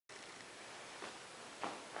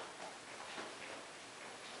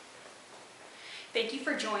Thank you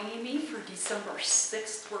for joining me for December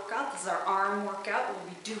 6th workout. This is our arm workout.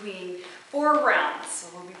 We'll be doing 4 rounds. So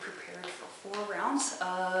we'll be prepared for 4 rounds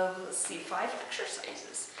of, 5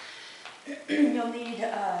 exercises. You'll need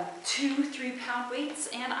 2 3-pound weights,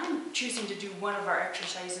 and I'm choosing to do one of our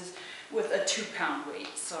exercises with a 2-pound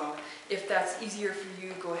weight. So if that's easier for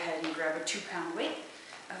you, go ahead and grab a 2-pound weight.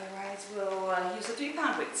 Otherwise, we'll use the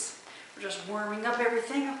 3-pound weights. We're just warming up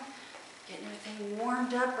everything, getting everything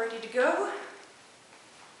warmed up, ready to go.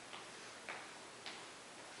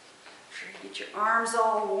 Make sure you get your arms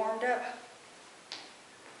all warmed up.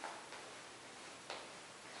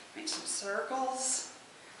 Make some circles.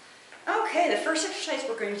 Okay, the first exercise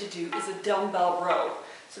we're going to do is a dumbbell row.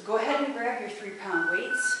 So go ahead and grab your 3-pound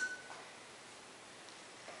weights.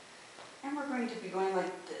 And we're going to be going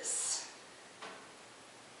like this.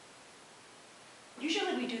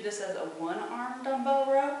 Usually we do this as a 1-arm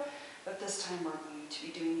dumbbell row, but this time we're going to be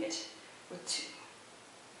doing it with 2.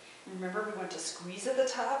 Remember, we want to squeeze at the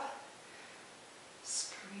top.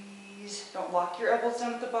 Squeeze. Don't lock your elbows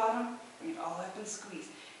down at the bottom. Bring it all up and squeeze.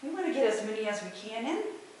 We want to get as many as we can in.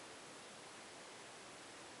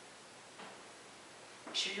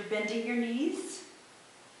 Make sure you're bending your knees.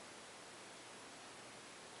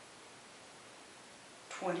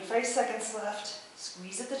 25 seconds left.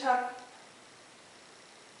 Squeeze at the top.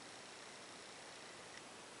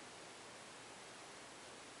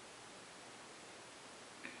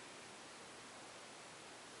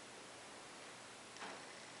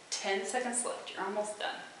 Ten seconds left. You're almost done.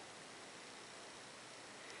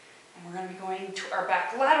 And we're going to be going to our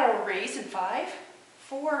back lateral raise in 5,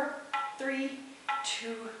 4, 3,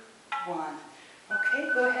 2, 1.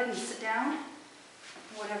 Okay, go ahead and sit down.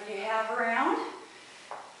 Whatever you have around.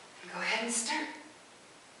 And go ahead and start.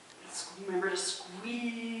 Remember to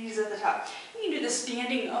squeeze at the top. You can do this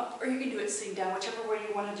standing up, or you can do it sitting down, whichever way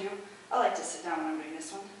you want to do. I like to sit down when I'm doing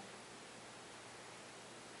this one.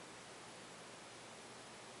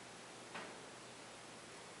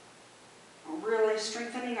 Really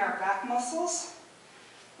strengthening our back muscles.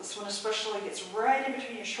 This one especially gets right in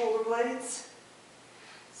between your shoulder blades.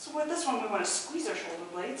 So with this one, we want to squeeze our shoulder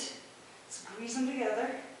blades. Squeeze them together.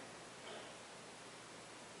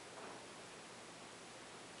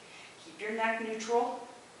 Keep your neck neutral.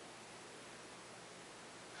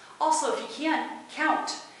 Also, if you can,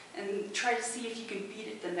 count and try to see if you can beat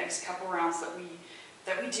it the next couple rounds that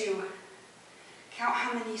we do. Count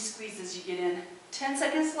how many squeezes you get in. 10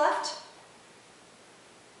 seconds left.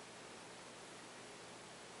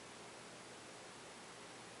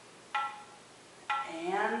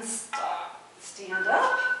 And stop. Stand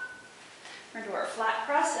up. We're going to do our flat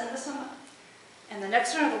press, and this one, and the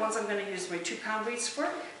next one are the ones I'm going to use my 2-pound weights for.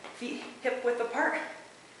 Feet hip width apart,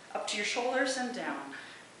 up to your shoulders and down.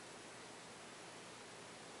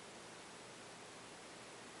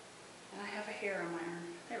 And I have a hair on my arm.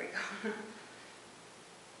 There we go.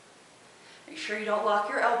 Make sure you don't lock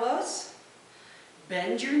your elbows.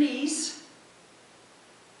 Bend your knees.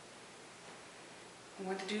 We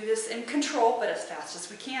want to do this in control, but as fast as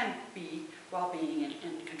we can be while being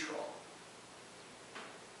in control.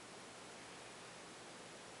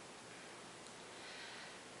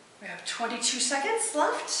 We have 22 seconds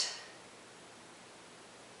left.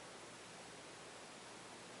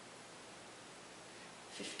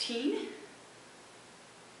 (15).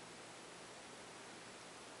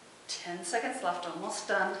 10 seconds left, almost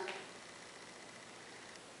done.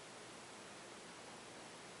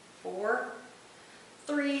 4,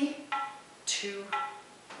 3, 2,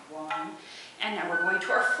 1. And now we're going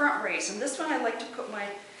to our front raise. And this one I like to put my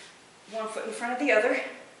one foot in front of the other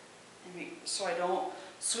so I don't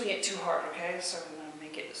swing it too hard, okay? So I'm going to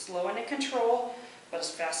make it slow and in control, but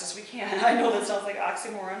as fast as we can. I know that sounds like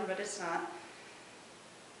oxymoron, but it's not.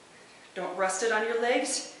 Don't rest it on your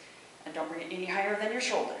legs, and don't bring it any higher than your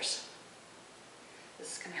shoulders.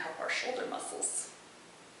 This is going to help our shoulder muscles.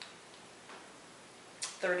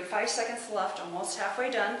 35 seconds left, almost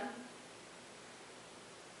halfway done.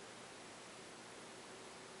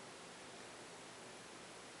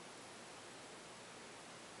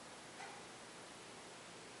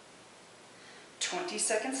 (20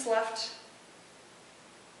 seconds left.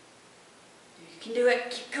 You can do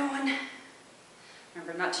it. Keep going.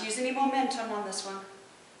 Remember not to use any momentum on this one.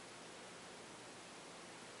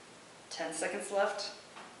 10 seconds left.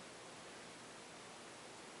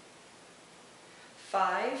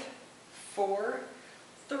 5, 4,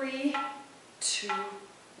 3, 2,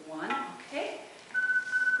 1. Okay.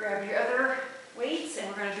 Grab your other weights, and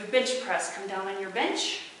we're going to do bench press. Come down on your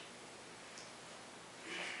bench.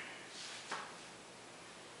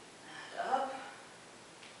 Up.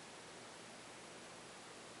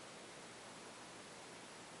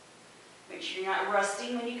 sure you're not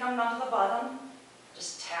resting when you come down to the bottom.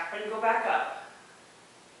 Just tap and go back up.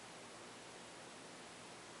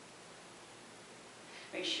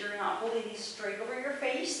 Make sure you're not holding these straight over your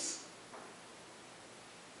face.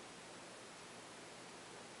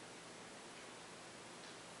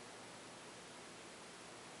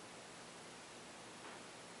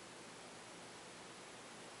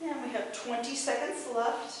 And we have 20 seconds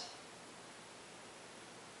left.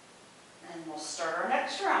 And we'll start our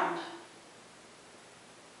next round.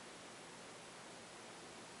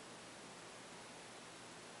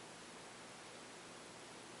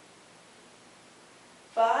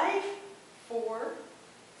 5, 4,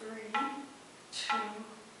 3, 2,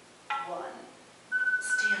 1.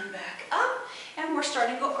 Stand back up, and we're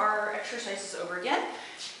starting our exercises over again.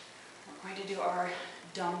 We're going to do our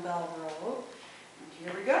dumbbell row.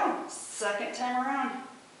 And here we go. Second time around.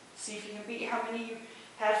 See if you can beat how many you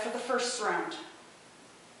had for the first round.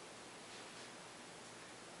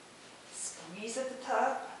 Squeeze at the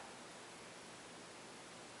top.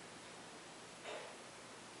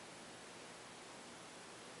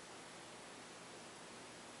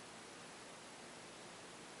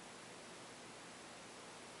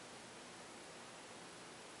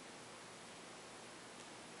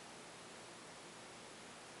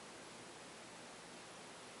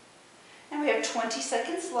 And we have 20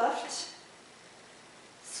 seconds left.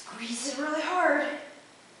 Squeeze it really hard.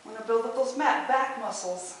 Want to build up those back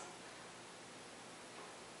muscles.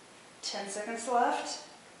 10 seconds left.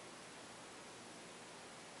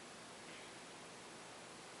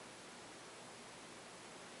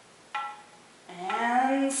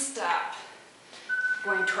 And stop.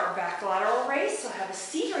 Going to our back lateral raise, so have a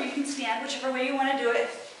seat or you can stand, whichever way you want to do it.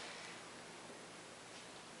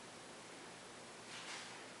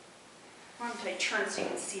 I'm going to turn so you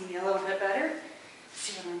can see me a little bit better.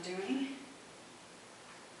 See what I'm doing.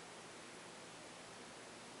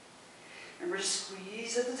 Remember to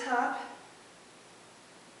squeeze at the top.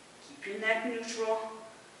 Keep your neck neutral.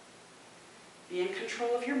 Be in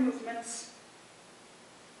control of your movements.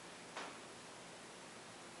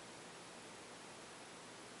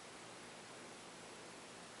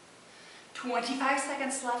 "25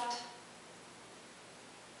 seconds left.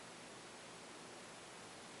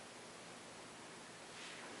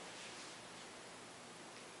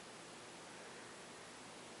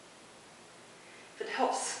 If it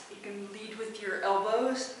helps, you can lead with your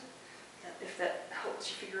elbows, if that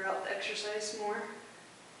helps you figure out the exercise more.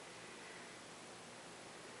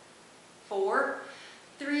 4,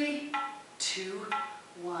 3, 2,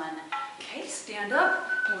 1. Okay, stand up.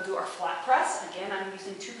 And we'll do our flat press. Again, I'm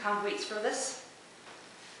using 2-pound weights for this.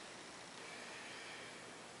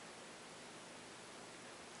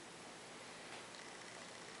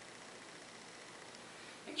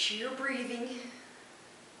 Make sure you're breathing.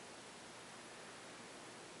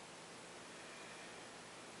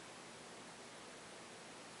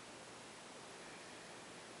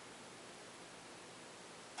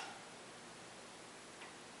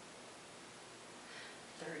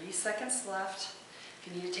 Seconds left. If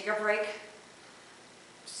you need to take a break,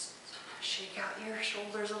 just shake out your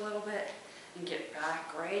shoulders a little bit and get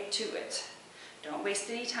back right to it. Don't waste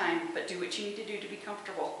any time, but do what you need to do to be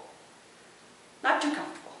comfortable. Not too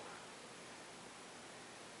comfortable.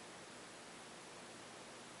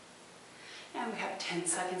 And we have 10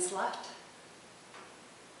 seconds left.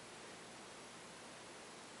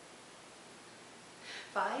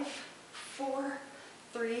 5, 4,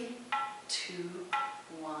 3, 2,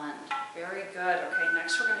 1. Very good. Okay,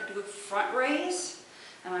 next we're going to do a front raise.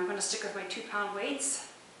 And I'm going to stick with my 2-pound weights.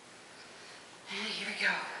 And here we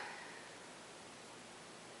go.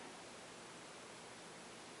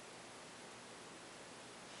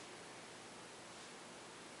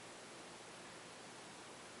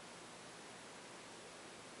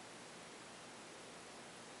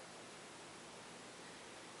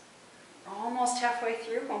 Almost halfway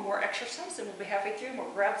through. One more exercise and we'll be halfway through. And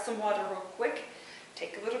we'll grab some water real quick.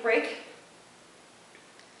 Take a little break.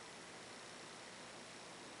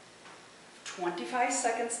 25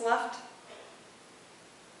 seconds left.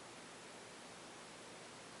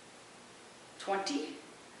 20.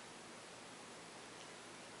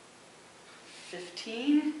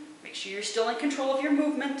 15. Make sure you're still in control of your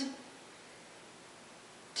movement.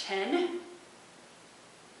 10.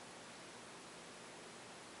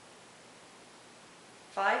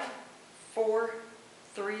 5, 4,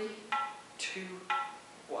 3, 2,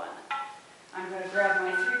 1. I'm going to grab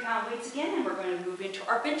my 3-pound weights again and we're going to move into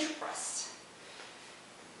our bench press.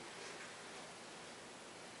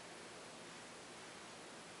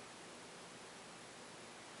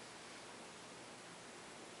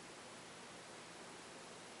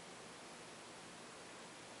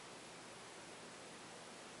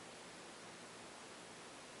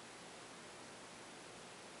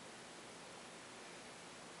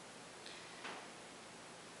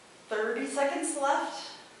 30 seconds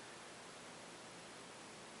left.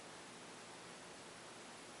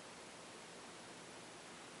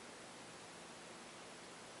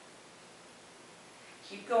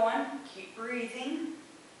 Keep going, keep breathing.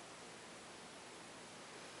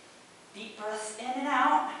 Deep breaths in and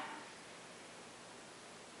out.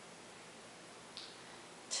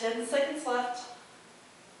 10 seconds left.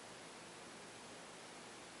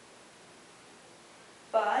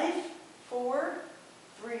 5, 4,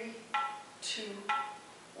 3, 2,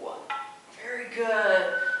 1. Very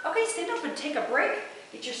good. Okay, stand up and take a break.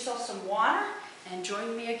 Get yourself some water and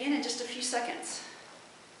join me again in just a few seconds.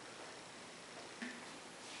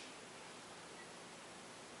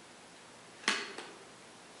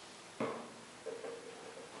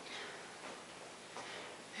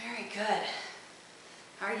 Very good.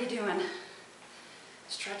 How are you doing?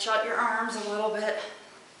 Stretch out your arms a little bit.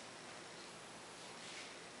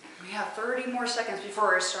 We have 30 more seconds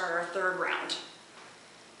before we start our third round.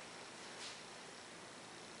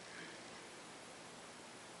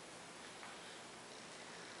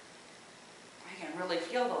 I can really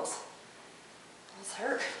feel those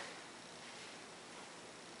hurt.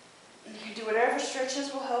 And you can do whatever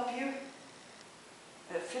stretches will help you.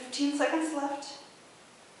 We have 15 seconds left.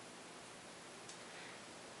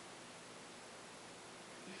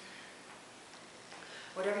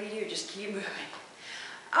 Whatever you do, just keep moving.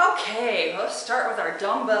 Okay, let's start with our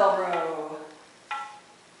dumbbell row.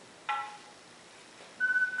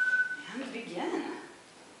 And begin.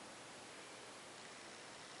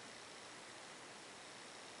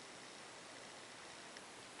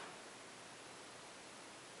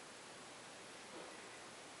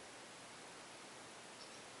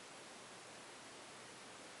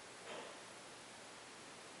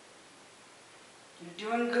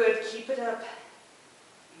 You're doing good, keep it up.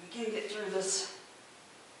 We can get through this.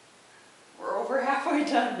 We're over halfway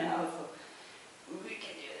done now, so we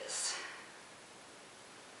can do this.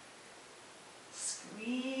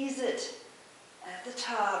 Squeeze it at the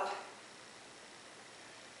top.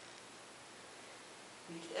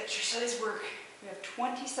 Make the exercise work. We have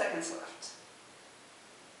 20 seconds left.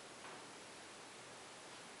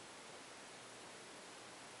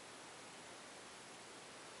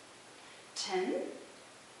 10.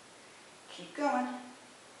 Keep going.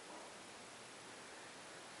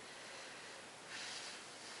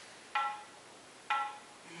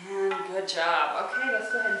 And good job. Okay,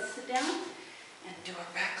 let's go ahead and sit down and do our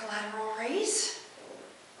back lateral raise.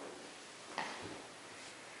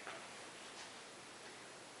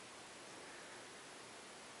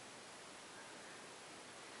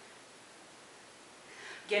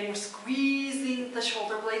 Again, we're squeezing the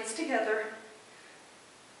shoulder blades together.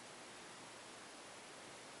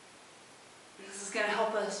 This is going to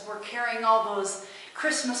help us. We're carrying all those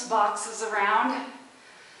Christmas boxes around,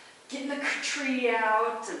 getting the tree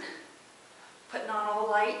out and putting on all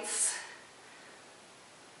the lights.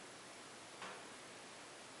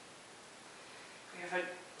 We have to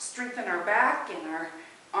strengthen our back and our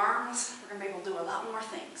arms. We're going to be able to do a lot more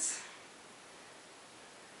things.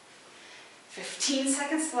 15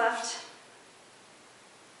 seconds left.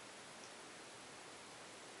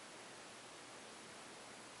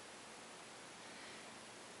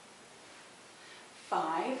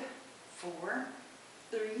 5, 4,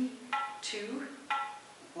 3, 2,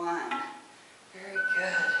 1. Very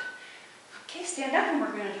good. Okay, stand up and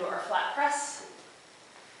we're going to do our flat press.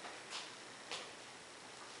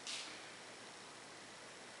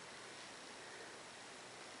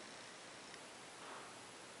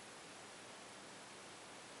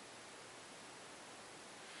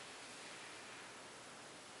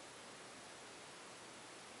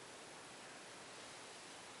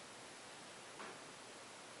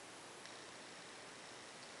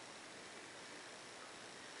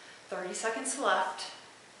 Thirty seconds left.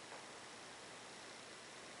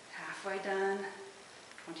 Halfway done.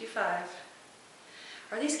 25.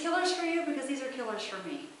 Are these killers for you? Because these are killers for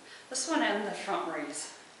me. This one and the front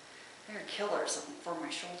raise. They're killers for my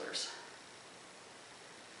shoulders.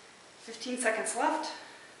 15 seconds left.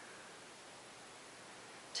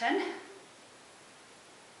 10.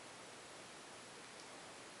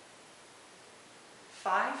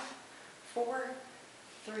 5, 4,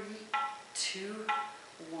 3, 2,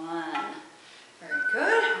 1. Very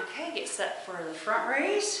good. Okay, get set for the front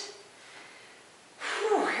raise.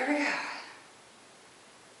 Whew, here we go.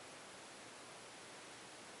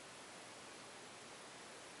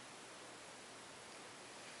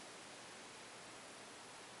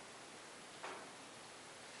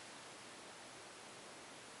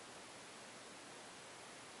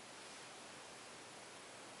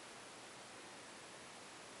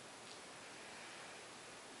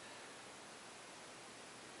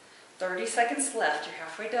 30 seconds left. You're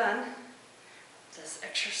halfway done. This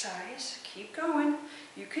exercise. Keep going.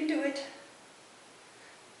 You can do it.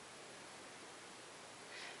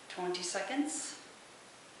 20 seconds.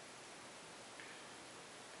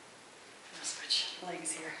 I'll switch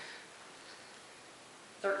legs here.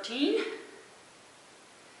 13.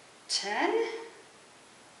 10.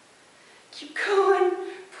 Keep going.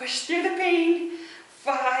 Push through the pain.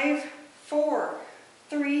 5, 4,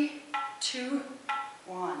 3, 2,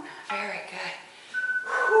 1. Very good.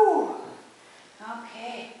 Whew.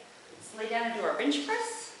 Okay. Let's lay down and do our bench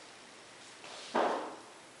press. Oh,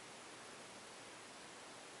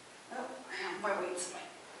 my weight's my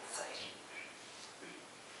side here.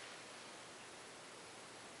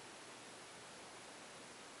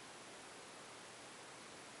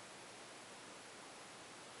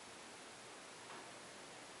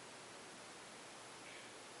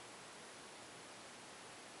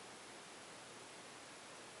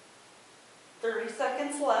 30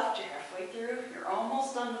 seconds left. You're halfway through. You're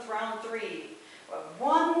almost done with round 3. We have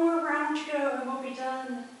one more round to go and we'll be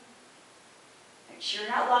done. Make sure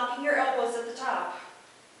you're not locking your elbows at the top.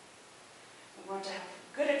 We want to have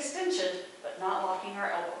good extension, but not locking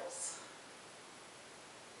our elbows.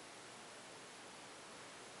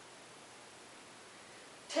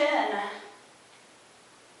 10,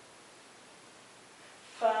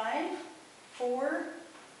 5, 4,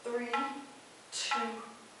 3, 2,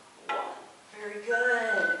 1. Very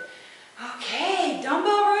good. Okay,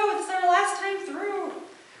 dumbbell row. This is our last time through.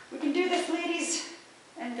 We can do this, ladies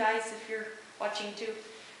and guys, if you're watching too.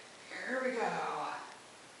 Here we go.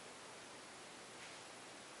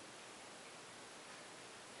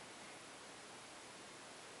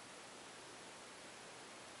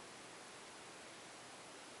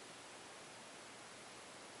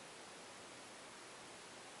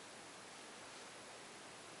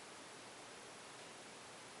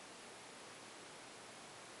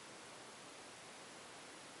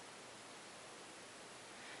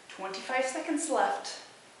 "25 seconds left.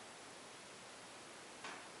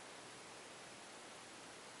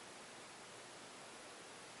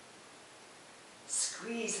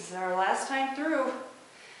 Squeeze. This is our last time through.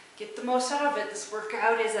 Get the most out of it. This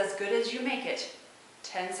workout is as good as you make it.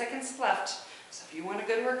 10 seconds left. So if you want a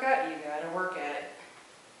good workout, you gotta work at it.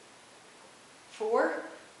 4,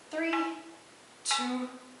 3, 2,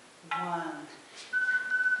 1.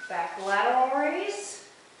 Back lateral raise.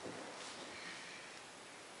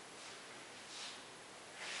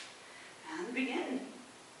 And begin.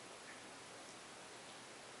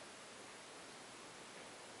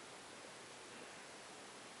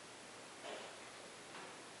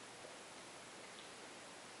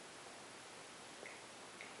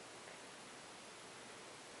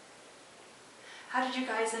 How did you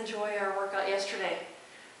guys enjoy our workout yesterday?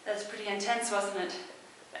 That was pretty intense, wasn't it?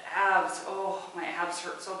 The abs, oh, my abs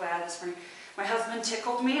hurt so bad this morning. My husband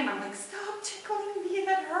tickled me and I'm like, stop tickling me,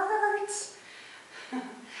 that hurts.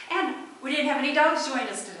 And we didn't have any dogs join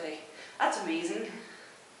us today. That's amazing.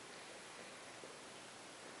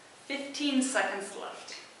 15 seconds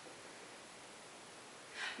left.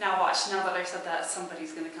 Now watch, now that I've said that,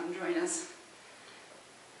 somebody's gonna come join us.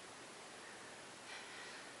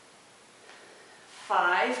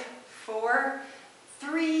 5, 4,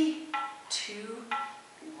 3, 2,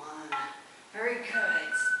 1. Very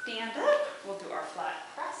good. Stand up. We'll do our flat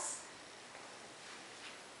press.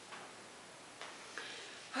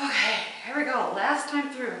 Okay, here we go. Last time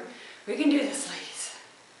through. We can do this, ladies.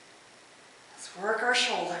 Let's work our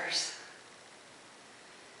shoulders.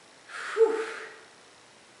 Whew.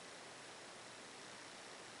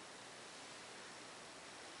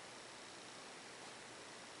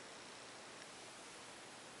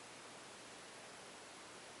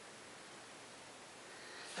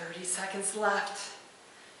 "30 seconds left.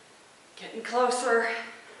 Getting closer.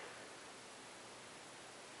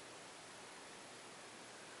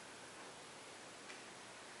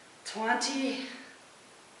 20.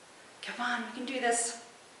 Come on, we can do this.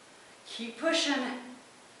 Keep pushing.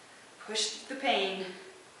 Push through the pain.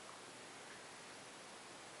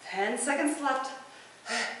 10 seconds left.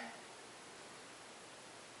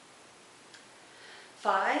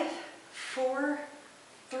 5, 4,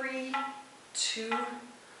 3, 2,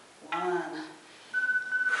 1.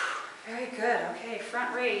 Very good. Okay,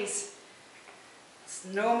 front raise. It's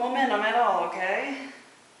no momentum at all, okay?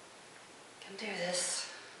 Can do this.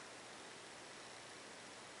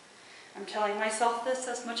 I'm telling myself this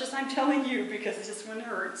as much as I'm telling you because this one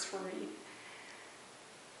hurts for me.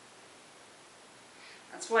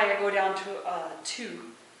 That's why I go down to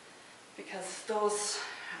 2, because those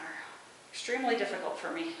are extremely difficult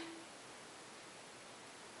for me.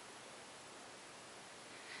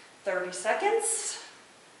 30 seconds.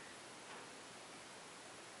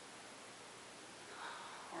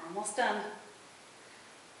 We're almost done.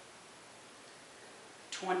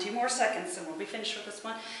 20 more seconds and we'll be finished with this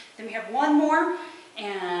one. Then we have one more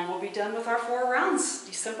and we'll be done with our 4 rounds.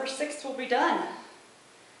 December 6th we'll be done.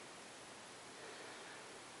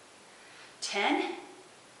 10,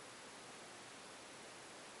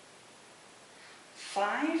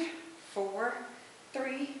 5, 4,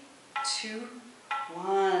 3, 2,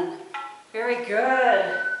 1. Very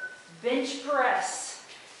good. Bench press.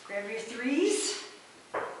 Grab your 3s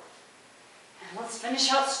and let's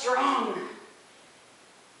finish out strong.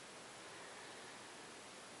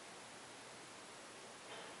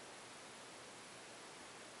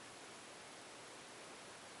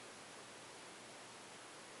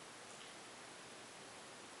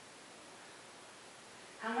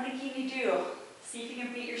 How many can you do? See if you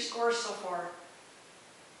can beat your scores so far.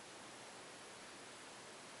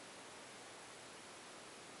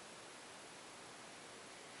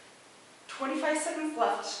 25 seconds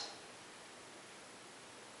left.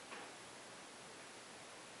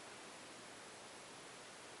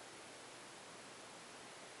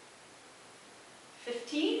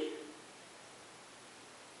 15.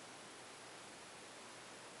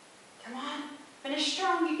 Come on, finish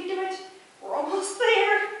strong, you can do it. We're almost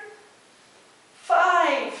there.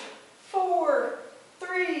 5, 4,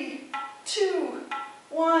 3, 2,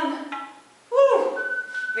 1. Woo!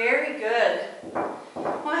 Very good.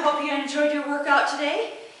 Well, I hope you enjoyed your workout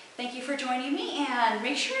today. Thank you for joining me, and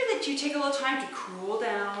make sure that you take a little time to cool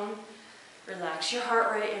down, relax your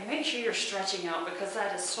heart rate, and make sure you're stretching out because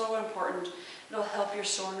that is so important. It'll help your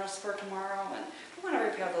soreness for tomorrow, and we want to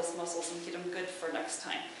repair those muscles and get them good for next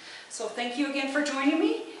time. So thank you again for joining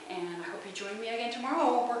me, and I hope you join me again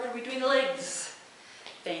tomorrow. We're going to be doing the legs.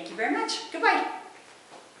 Thank you very much. Goodbye.